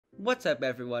What's up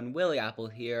everyone, Willy Apple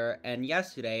here, and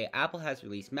yesterday Apple has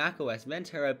released macOS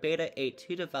Ventura Beta 8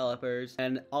 to developers,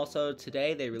 and also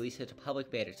today they released it to public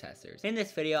beta testers. In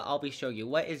this video, I'll be showing you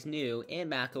what is new in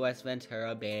macOS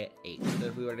Ventura Beta 8. So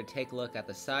if we were to take a look at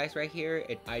the size right here,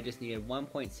 I just needed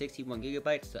 1.61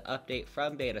 gigabytes to update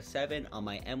from Beta 7 on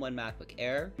my M1 MacBook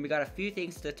Air. And we got a few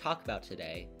things to talk about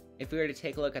today. If we were to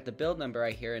take a look at the build number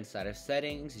right here inside of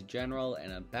Settings, General,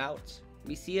 and About,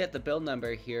 we see that the build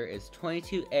number here is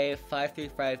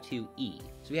 22A5352E.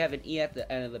 So we have an E at the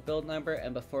end of the build number,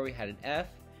 and before we had an F,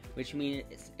 which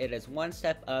means it is one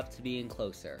step up to being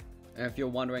closer. And if you're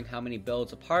wondering how many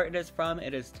builds apart it is from,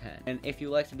 it is 10. And if you'd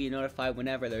like to be notified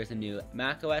whenever there's a new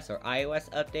macOS or iOS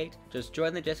update, just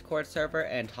join the Discord server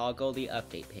and toggle the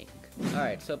update ping.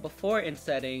 Alright, so before in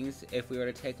settings, if we were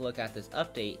to take a look at this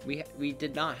update, we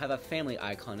did not have a family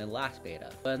icon in last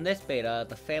beta. But in this beta,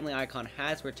 the family icon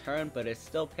has returned, but it's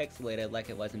still pixelated like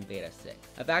it was in beta 6.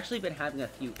 I've actually been having a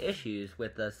few issues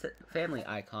with the family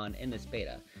icon in this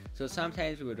beta. So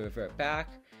sometimes we would revert back,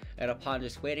 and upon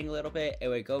just waiting a little bit, it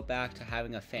would go back to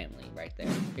having a family right there.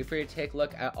 If we were to take a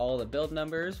look at all the build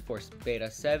numbers for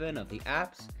beta 7 of the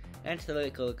apps, and to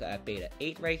take a look at beta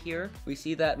 8 right here, we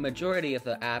see that majority of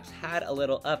the apps had a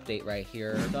little update right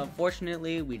here. So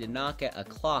unfortunately, we did not get a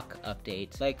clock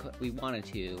update like we wanted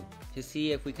to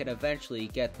see if we could eventually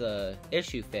get the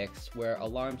issue fixed where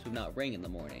alarms would not ring in the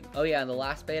morning. Oh yeah, in the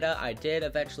last beta, I did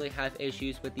eventually have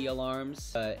issues with the alarms,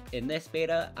 but in this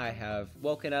beta, I have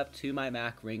woken up to my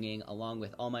Mac ringing along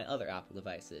with all my other Apple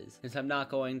devices, since I'm not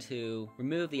going to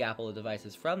remove the Apple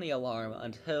devices from the alarm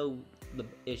until the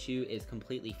issue is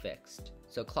completely fixed.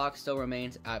 So clock still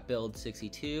remains at build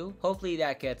 62. Hopefully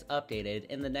that gets updated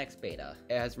in the next beta.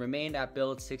 It has remained at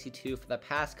build 62 for the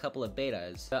past couple of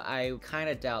betas, but I kind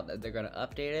of doubt that they're going to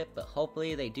update it, but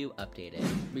hopefully they do update it.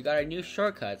 We got a new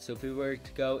shortcut, so if we were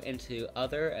to go into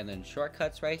other and then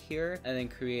shortcuts right here, and then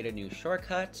create a new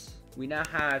shortcut, we now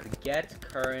have get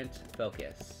current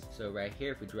focus. So right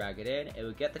here, if we drag it in, it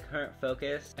would get the current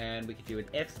focus, and we could do an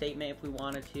if statement if we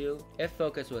wanted to. If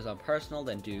focus was on personal,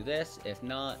 then do this. If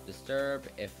not, disturb.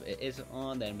 If it isn't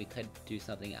on, then we could do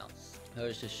something else. So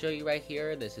just to show you right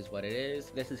here, this is what it is.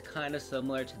 This is kind of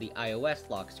similar to the iOS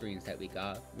lock screens that we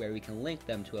got, where we can link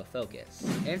them to a focus.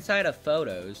 Inside of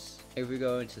photos, if we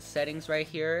go into settings right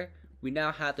here, we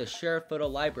now have the shared photo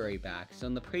library back. So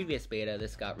in the previous beta,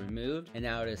 this got removed, and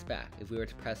now it is back. If we were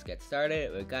to press get started,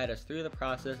 it would guide us through the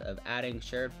process of adding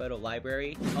shared photo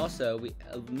library. Also,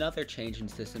 another change in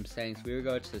system settings, we would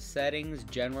go to settings,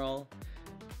 general,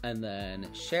 and then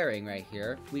sharing right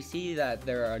here. We see that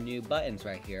there are new buttons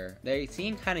right here. They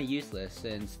seem kind of useless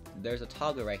since there's a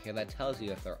toggle right here that tells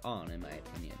you if they're on, in my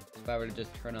opinion. If I were to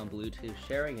just turn on Bluetooth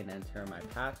sharing and enter my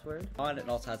password, it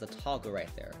also has a toggle right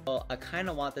there. Well, I kind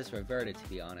of want this reverted, to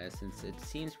be honest, since it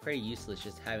seems pretty useless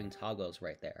just having toggles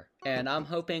right there. And I'm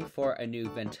hoping for a new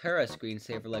Ventura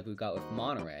screensaver like we got with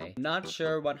Monterey. Not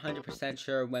sure, 100%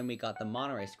 sure when we got the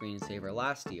Monterey screensaver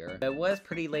last year, but it was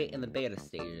pretty late in the beta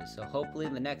stages, so hopefully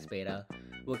in the next beta,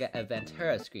 we'll get a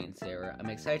Ventura screensaver.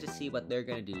 I'm excited to see what they're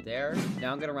going to do there.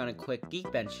 Now I'm going to run a quick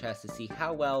Geekbench test to see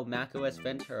how well macOS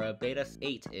Ventura Beta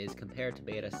 8 is compared to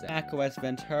Beta 7. macOS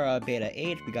Ventura Beta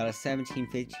 8, we got a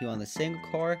 1752 on the single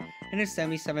core and a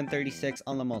 7736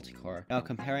 on the multi-core. Now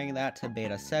comparing that to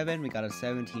Beta 7, we got a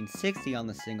 1760 on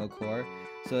the single core,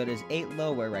 so it is 8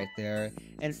 lower right there,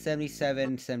 and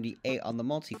 7778 on the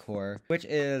multi-core, which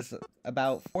is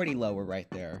about 40 lower right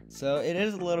there. So it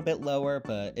is a little bit lower,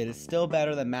 but it is still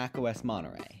better than macOS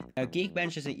Monterey. Now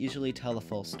Geekbench doesn't usually tell the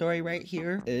full story right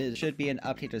here. It should be an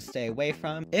update to stay away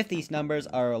from if these numbers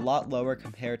are a lot lower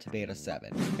compared to Beta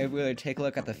 7. If we were to take a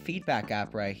look at the feedback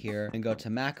app right here and go to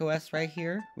macOS right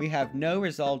here, we have no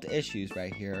resolved issues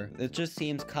right here. It just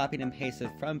seems copied and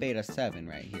pasted from Beta 7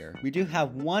 right here. We do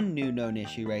have one new known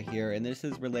issue right here, and this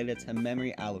is related to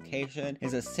memory allocation.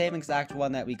 It's the same exact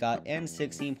one that we got in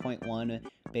 16.1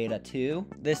 Beta 2.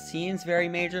 This seems very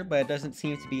major, but it doesn't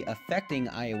seem to be affecting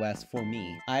iOS for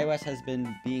me. iOS has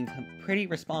been being pretty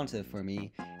responsive for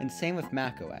me, and same with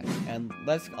macOS. And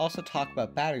let's also talk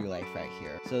about battery life right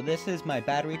here. So this is my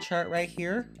battery chart right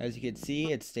here. As you can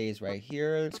see, it stays right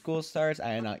here. School starts.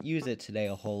 I did not use it today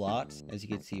a whole lot, as you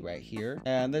can see right here.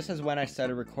 And this is when I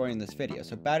started recording this video.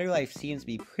 So battery life seems to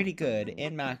be pretty good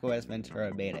in macOS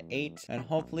Ventura Beta 8, and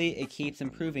hopefully it keeps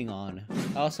improving on.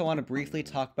 I also want to briefly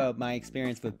talk about my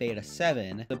experience experience with Beta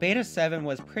 7. The Beta 7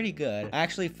 was pretty good. I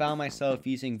actually found myself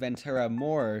using Ventura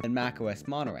more than macOS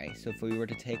Monterey. So if we were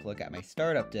to take a look at my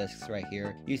startup disks right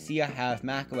here, you see I have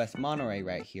macOS Monterey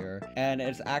right here, and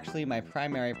it's actually my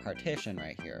primary partition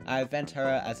right here. I have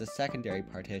Ventura as a secondary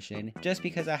partition, just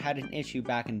because I had an issue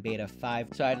back in Beta 5,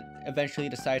 so I eventually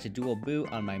decided to dual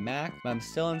boot on my Mac, but I'm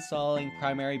still installing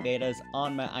primary betas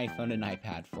on my iPhone and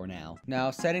iPad for now.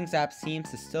 Now, Settings app seems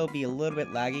to still be a little bit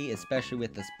laggy, especially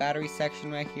with this battery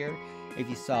section right here. If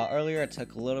you saw earlier, it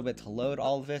took a little bit to load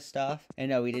all of this stuff. And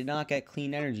no, we did not get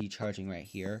clean energy charging right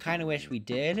here. Kinda wish we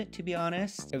did, to be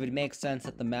honest. It would make sense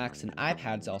that the Macs and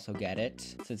iPads also get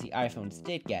it, since the iPhones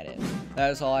did get it.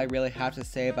 That is all I really have to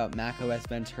say about macOS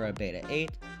Ventura Beta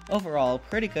 8. Overall,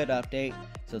 pretty good update.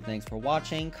 So thanks for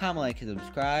watching, comment, like, and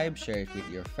subscribe, share it with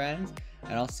your friends,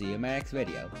 and I'll see you in my next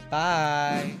video.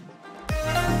 Bye!